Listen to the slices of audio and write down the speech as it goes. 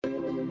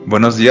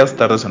Buenos días,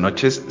 tardes o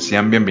noches,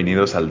 sean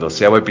bienvenidos al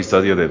 12º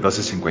episodio de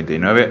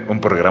 1259, un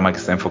programa que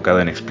está enfocado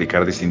en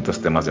explicar distintos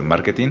temas de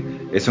marketing.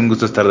 Es un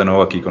gusto estar de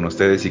nuevo aquí con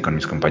ustedes y con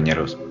mis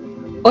compañeros.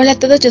 Hola a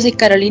todos, yo soy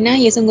Carolina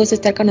y es un gusto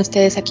estar con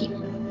ustedes aquí.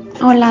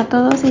 Hola a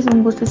todos, es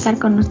un gusto estar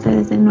con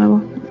ustedes de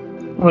nuevo.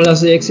 Hola,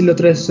 soy Exilo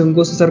 3, es un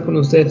gusto estar con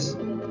ustedes.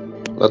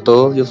 Hola a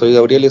todos, yo soy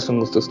Gabriel y es un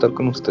gusto estar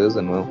con ustedes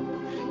de nuevo.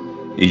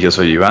 Y yo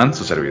soy Iván,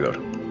 su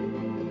servidor.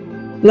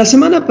 La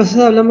semana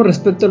pasada hablamos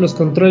respecto a los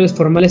controles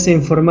formales e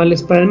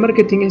informales para el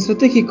marketing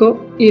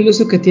estratégico y el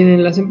uso que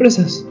tienen las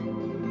empresas,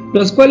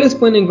 los cuales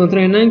pueden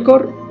encontrar en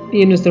Anchor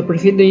y en nuestro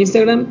perfil de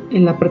Instagram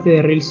en la parte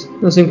de Reels.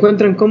 Nos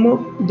encuentran como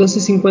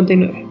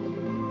 1259.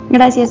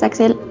 Gracias,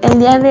 Axel. El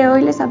día de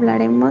hoy les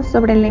hablaremos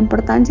sobre la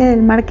importancia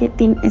del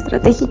marketing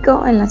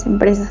estratégico en las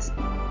empresas.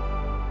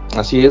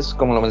 Así es,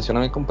 como lo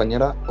menciona mi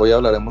compañera, hoy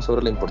hablaremos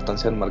sobre la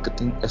importancia del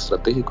marketing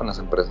estratégico en las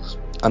empresas.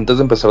 Antes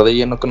de empezar de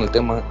lleno con el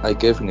tema, hay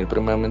que definir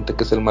primeramente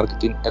qué es el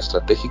marketing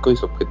estratégico y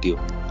su objetivo.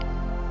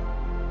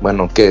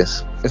 Bueno, ¿qué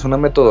es? Es una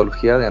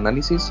metodología de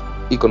análisis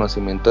y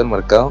conocimiento del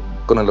mercado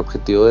con el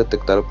objetivo de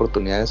detectar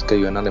oportunidades que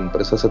ayuden a la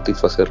empresa a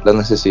satisfacer las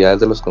necesidades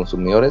de los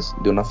consumidores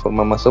de una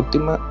forma más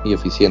óptima y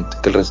eficiente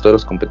que el resto de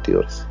los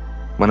competidores.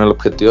 Bueno, el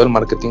objetivo del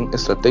marketing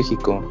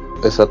estratégico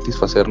es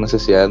satisfacer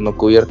necesidades no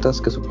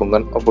cubiertas que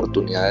supongan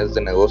oportunidades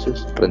de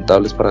negocios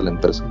rentables para la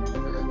empresa.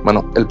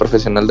 Bueno, el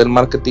profesional del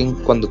marketing,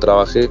 cuando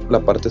trabaje la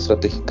parte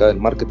estratégica del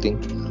marketing,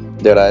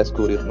 deberá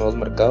descubrir nuevos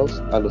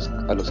mercados a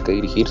los que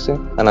dirigirse,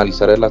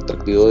 analizar el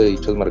atractivo de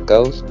dichos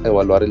mercados,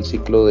 evaluar el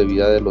ciclo de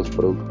vida de los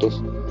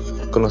productos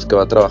con los que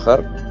va a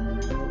trabajar,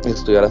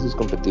 estudiar a sus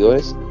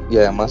competidores y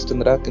además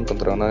tendrá que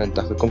encontrar una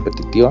ventaja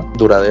competitiva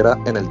duradera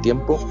en el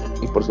tiempo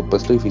y por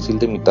supuesto difícil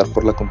de imitar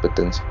por la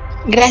competencia.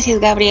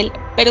 Gracias, Gabriel,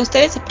 pero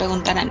ustedes se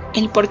preguntarán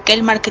el por qué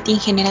el marketing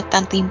genera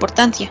tanta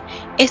importancia.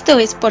 Esto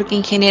es porque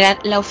en general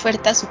la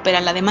oferta supera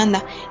la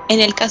demanda.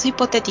 En el caso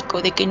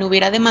hipotético de que no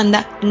hubiera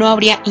demanda, no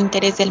habría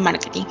interés del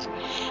marketing.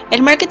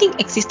 El marketing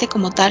existe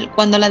como tal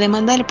cuando la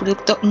demanda del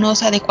producto no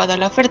se adecuada a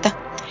la oferta.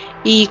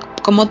 Y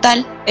como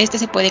tal, este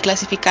se puede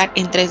clasificar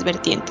en tres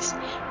vertientes.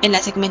 En la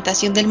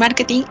segmentación del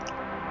marketing,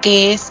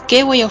 que es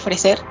qué voy a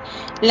ofrecer,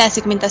 la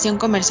segmentación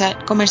comercial,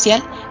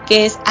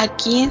 que es a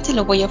quién se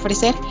lo voy a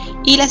ofrecer,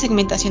 y la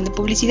segmentación de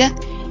publicidad,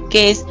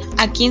 que es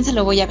a quién se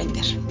lo voy a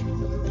vender.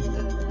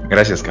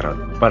 Gracias,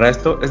 Carol. Para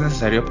esto es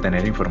necesario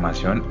obtener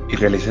información y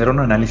realizar un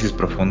análisis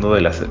profundo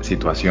de la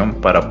situación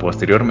para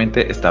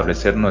posteriormente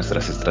establecer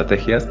nuestras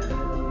estrategias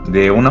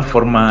de una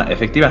forma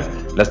efectiva.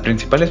 Las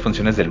principales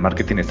funciones del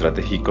marketing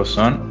estratégico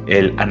son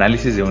el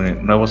análisis de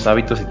nuevos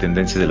hábitos y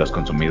tendencias de los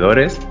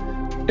consumidores,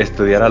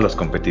 estudiar a los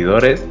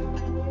competidores,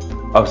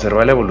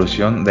 observar la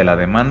evolución de la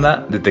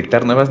demanda,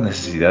 detectar nuevas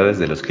necesidades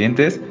de los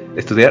clientes,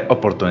 estudiar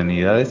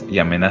oportunidades y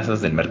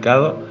amenazas del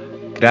mercado,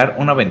 crear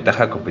una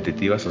ventaja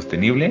competitiva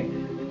sostenible,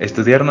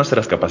 estudiar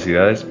nuestras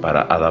capacidades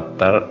para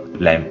adaptar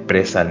la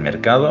empresa al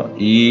mercado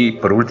y,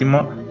 por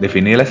último,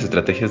 definir las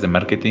estrategias de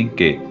marketing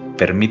que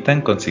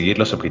permitan conseguir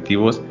los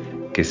objetivos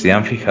que se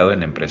han fijado en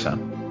la empresa.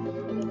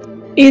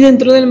 Y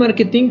dentro del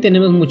marketing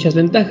tenemos muchas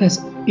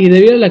ventajas, y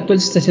debido a la actual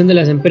situación de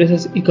las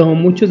empresas y como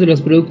muchos de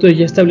los productos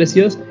ya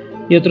establecidos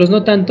y otros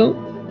no tanto,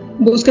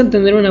 buscan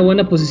tener una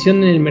buena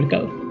posición en el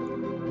mercado.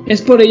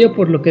 Es por ello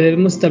por lo que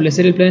debemos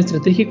establecer el plan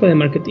estratégico de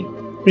marketing.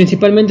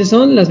 Principalmente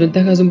son las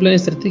ventajas de un plan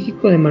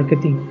estratégico de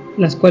marketing,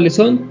 las cuales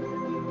son: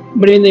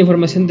 brinda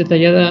información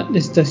detallada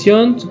de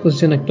situación, su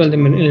posición actual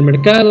en el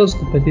mercado, sus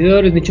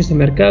competidores, nichos de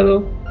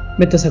mercado,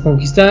 metas a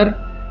conquistar.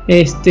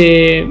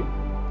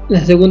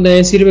 La segunda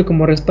es: sirve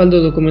como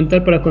respaldo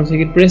documental para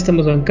conseguir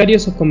préstamos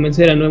bancarios o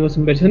convencer a nuevos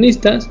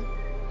inversionistas.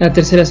 La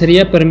tercera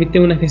sería: permite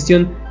una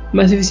gestión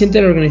más eficiente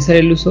al organizar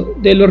el uso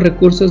de los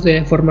recursos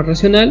de forma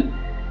racional,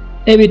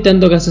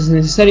 evitando gastos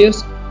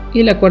innecesarios.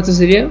 Y la cuarta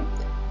sería: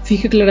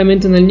 fija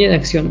claramente una línea de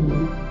acción.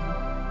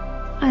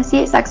 Así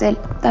es, Axel.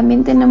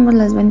 También tenemos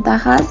las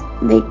ventajas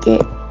de que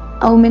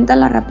aumenta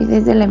la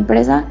rapidez de la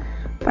empresa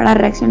para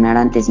reaccionar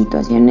ante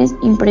situaciones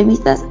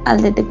imprevistas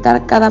al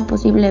detectar cada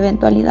posible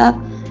eventualidad,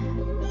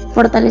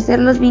 fortalecer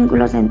los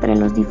vínculos entre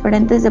los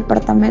diferentes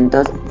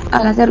departamentos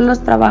al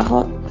hacerlos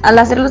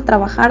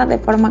trabajar de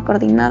forma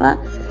coordinada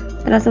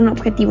tras un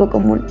objetivo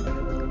común,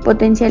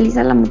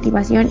 potencializa la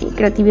motivación y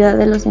creatividad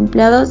de los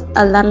empleados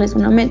al darles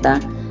una meta,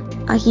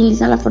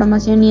 agiliza la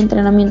formación y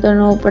entrenamiento del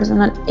nuevo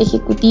personal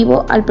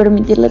ejecutivo al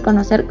permitirle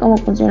conocer cómo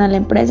funciona la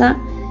empresa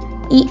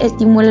y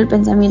estimula el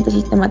pensamiento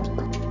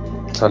sistemático.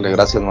 Sale,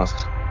 gracias,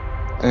 Mafer.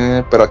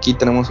 Pero aquí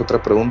tenemos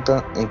otra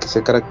pregunta: ¿en qué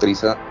se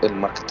caracteriza el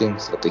marketing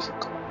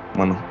estratégico?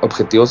 Bueno,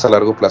 objetivos a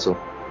largo plazo.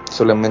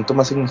 Su elemento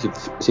más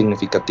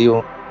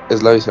significativo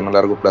es la visión a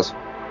largo plazo,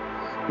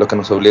 lo que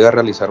nos obliga a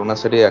realizar una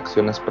serie de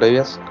acciones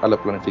previas a la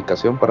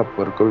planificación para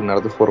poder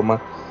coordinar de forma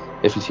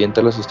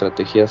eficiente las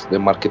estrategias de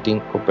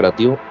marketing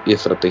operativo y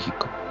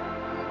estratégico.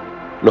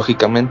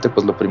 Lógicamente,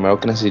 pues lo primero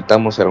que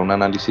necesitamos será un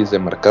análisis de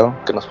mercado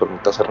que nos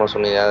permita hacernos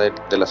una idea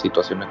de la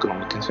situación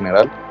económica en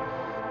general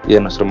y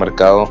de nuestro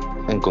mercado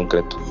en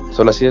concreto.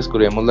 Solo así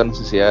descubriremos las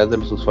necesidades de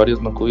los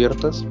usuarios no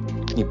cubiertas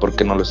y por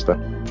qué no lo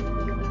están.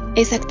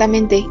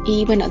 Exactamente,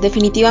 y bueno,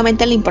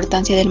 definitivamente la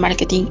importancia del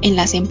marketing en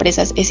las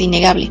empresas es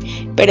innegable,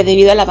 pero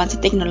debido al avance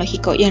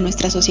tecnológico y a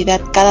nuestra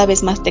sociedad cada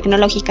vez más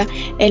tecnológica,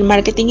 el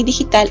marketing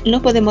digital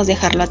no podemos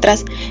dejarlo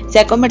atrás. Se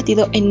ha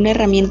convertido en una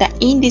herramienta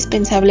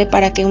indispensable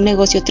para que un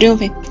negocio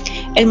triunfe.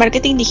 El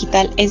marketing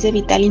digital es de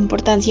vital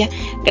importancia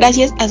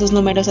gracias a sus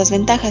numerosas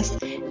ventajas.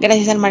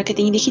 Gracias al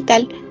marketing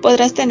digital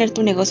podrás tener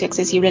tu negocio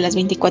accesible las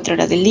 24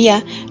 horas del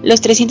día,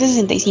 los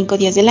 365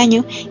 días del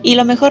año y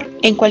lo mejor,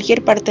 en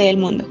cualquier parte del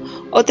mundo.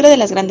 Otra de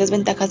las grandes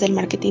ventajas del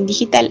marketing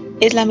digital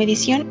es la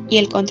medición y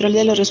el control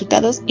de los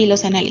resultados y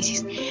los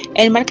análisis.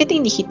 El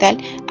marketing digital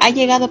ha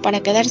llegado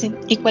para quedarse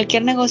y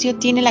cualquier negocio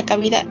tiene la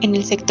cabida en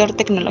el sector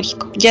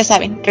tecnológico. Ya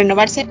saben,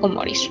 renovarse o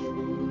morir.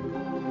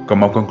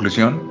 Como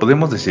conclusión,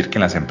 podemos decir que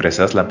en las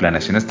empresas la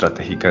planeación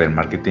estratégica del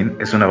marketing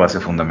es una base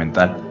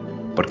fundamental,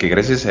 porque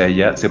gracias a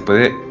ella se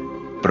puede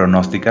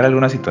pronosticar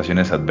algunas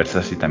situaciones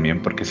adversas y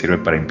también porque sirve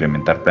para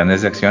implementar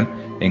planes de acción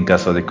en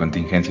caso de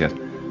contingencias.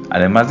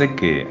 Además de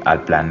que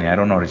al planear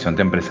un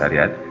horizonte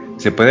empresarial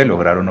se puede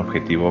lograr un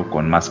objetivo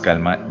con más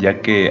calma,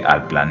 ya que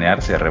al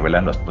planear se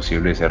revelan los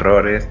posibles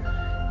errores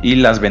y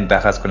las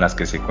ventajas con las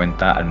que se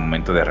cuenta al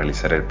momento de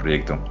realizar el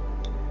proyecto.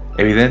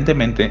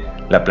 Evidentemente,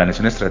 la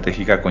planeación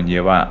estratégica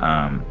conlleva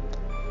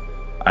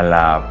a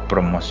la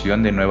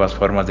promoción de nuevas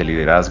formas de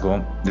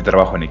liderazgo, de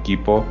trabajo en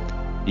equipo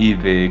y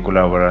de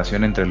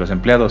colaboración entre los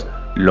empleados,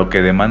 lo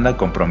que demanda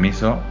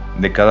compromiso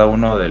de cada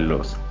uno de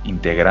los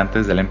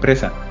integrantes de la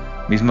empresa,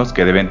 mismos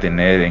que deben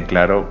tener en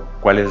claro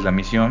cuál es la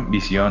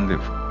visión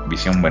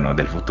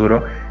del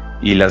futuro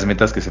y las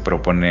metas que se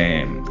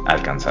propone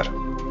alcanzar.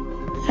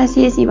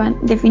 Así es, Iván.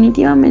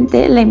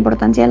 Definitivamente la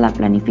importancia de la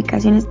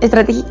planificación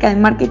estratégica de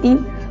marketing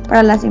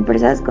para las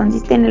empresas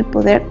consiste en el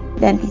poder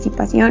de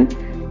anticipación,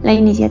 la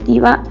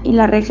iniciativa y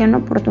la reacción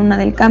oportuna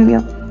del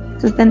cambio,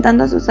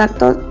 sustentando sus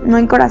actos no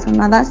en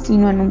corazonadas,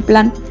 sino en un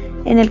plan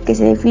en el que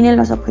se definen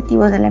los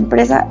objetivos de la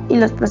empresa y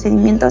los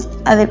procedimientos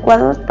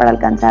adecuados para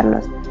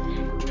alcanzarlos.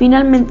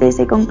 Finalmente,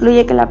 se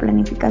concluye que la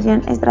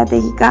planificación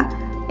estratégica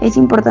es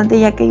importante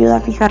ya que ayuda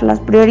a fijar las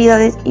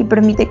prioridades y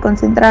permite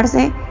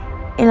concentrarse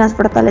en las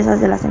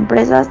fortalezas de las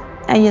empresas,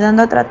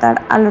 ayudando a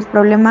tratar a los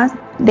problemas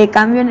de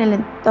cambio en el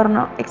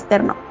entorno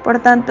externo. Por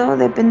tanto,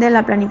 depende de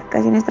la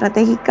planificación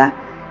estratégica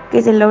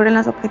que se logren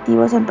los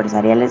objetivos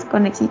empresariales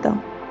con éxito.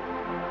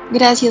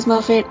 Gracias,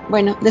 Mafer.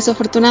 Bueno,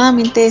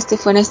 desafortunadamente este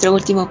fue nuestro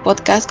último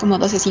podcast como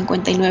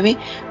 1259.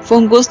 Fue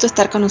un gusto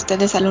estar con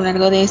ustedes a lo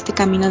largo de este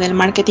camino del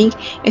marketing.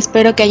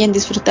 Espero que hayan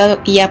disfrutado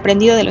y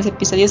aprendido de los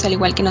episodios al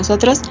igual que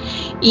nosotros.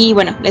 Y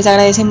bueno, les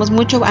agradecemos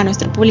mucho a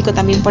nuestro público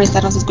también por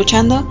estarnos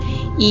escuchando.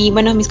 Y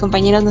bueno, mis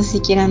compañeros, no sé si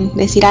quieran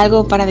decir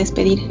algo para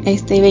despedir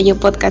este bello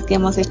podcast que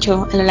hemos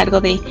hecho a lo largo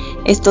de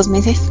estos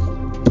meses.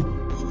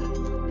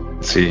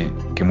 Sí,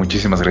 que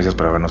muchísimas gracias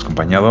por habernos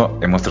acompañado.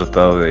 Hemos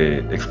tratado de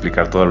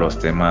explicar todos los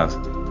temas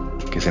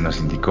que se nos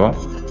indicó.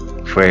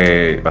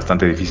 Fue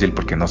bastante difícil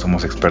porque no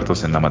somos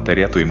expertos en la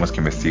materia, tuvimos que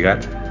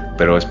investigar,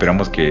 pero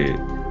esperamos que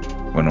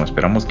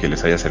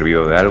les haya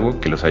servido de algo,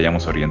 que los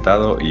hayamos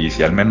orientado y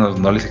si al menos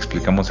no les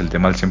explicamos el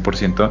tema al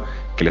 100%,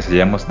 que les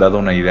hayamos dado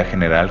una idea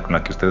general con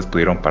la que ustedes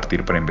pudieron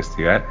partir para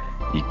investigar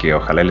y que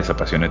ojalá les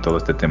apasione todo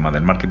este tema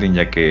del marketing,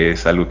 ya que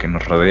es algo que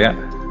nos rodea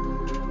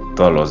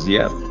todos los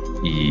días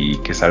y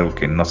que es algo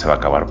que no se va a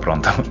acabar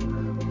pronto.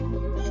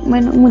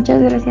 Bueno,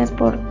 muchas gracias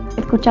por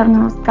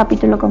escucharnos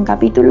capítulo con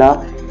capítulo,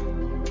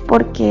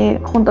 porque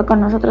junto con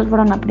nosotros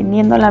fueron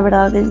aprendiendo. La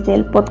verdad, desde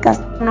el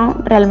podcast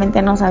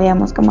realmente no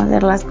sabíamos cómo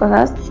hacer las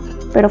cosas,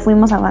 pero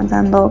fuimos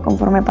avanzando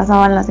conforme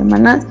pasaban las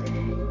semanas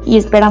y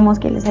esperamos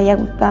que les haya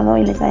gustado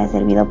y les haya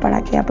servido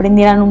para que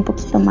aprendieran un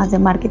poquito más de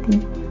marketing.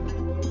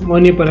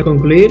 Bueno, y para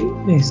concluir,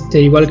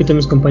 igual que todos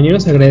mis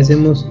compañeros,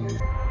 agradecemos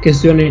que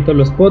estuvieron en todos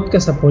los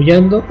podcasts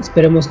apoyando.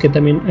 Esperemos que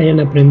también hayan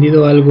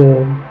aprendido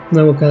algo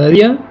nuevo cada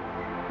día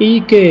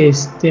y que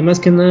más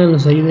que nada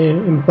nos ayude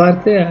en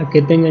parte a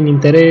que tengan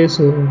interés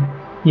o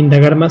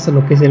indagar más a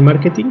lo que es el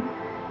marketing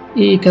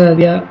y cada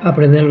día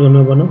aprender algo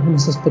nuevo, ¿no? En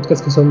estos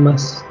podcasts que son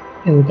más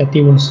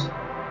educativos.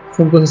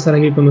 Fue un gusto estar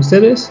aquí con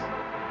ustedes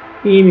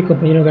y mi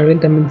compañero Gabriel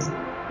también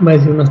va a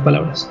decir unas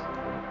palabras.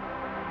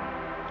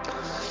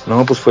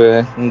 No, pues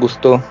fue un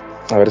gusto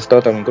haber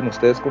estado también con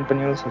ustedes,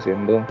 compañeros,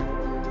 haciendo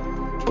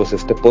pues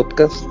este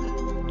podcast.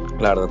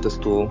 La verdad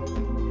estuvo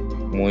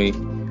muy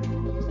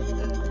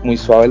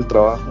suave el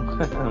trabajo.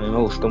 A mí me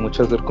gustó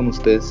mucho hacer con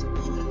ustedes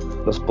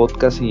los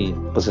podcasts y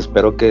pues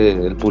espero que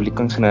el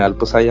público en general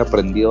pues haya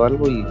aprendido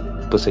algo y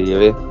pues se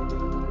lleve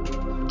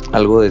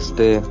algo de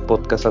este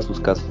podcast a sus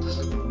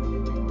casas.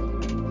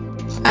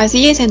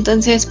 Así es,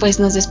 entonces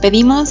pues nos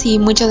despedimos y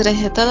muchas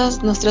gracias a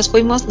todos. Nosotros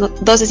fuimos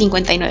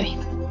 1259.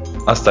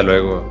 Hasta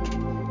luego.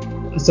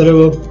 Hasta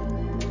luego.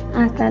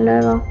 Hasta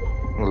luego.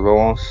 Nos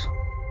vemos.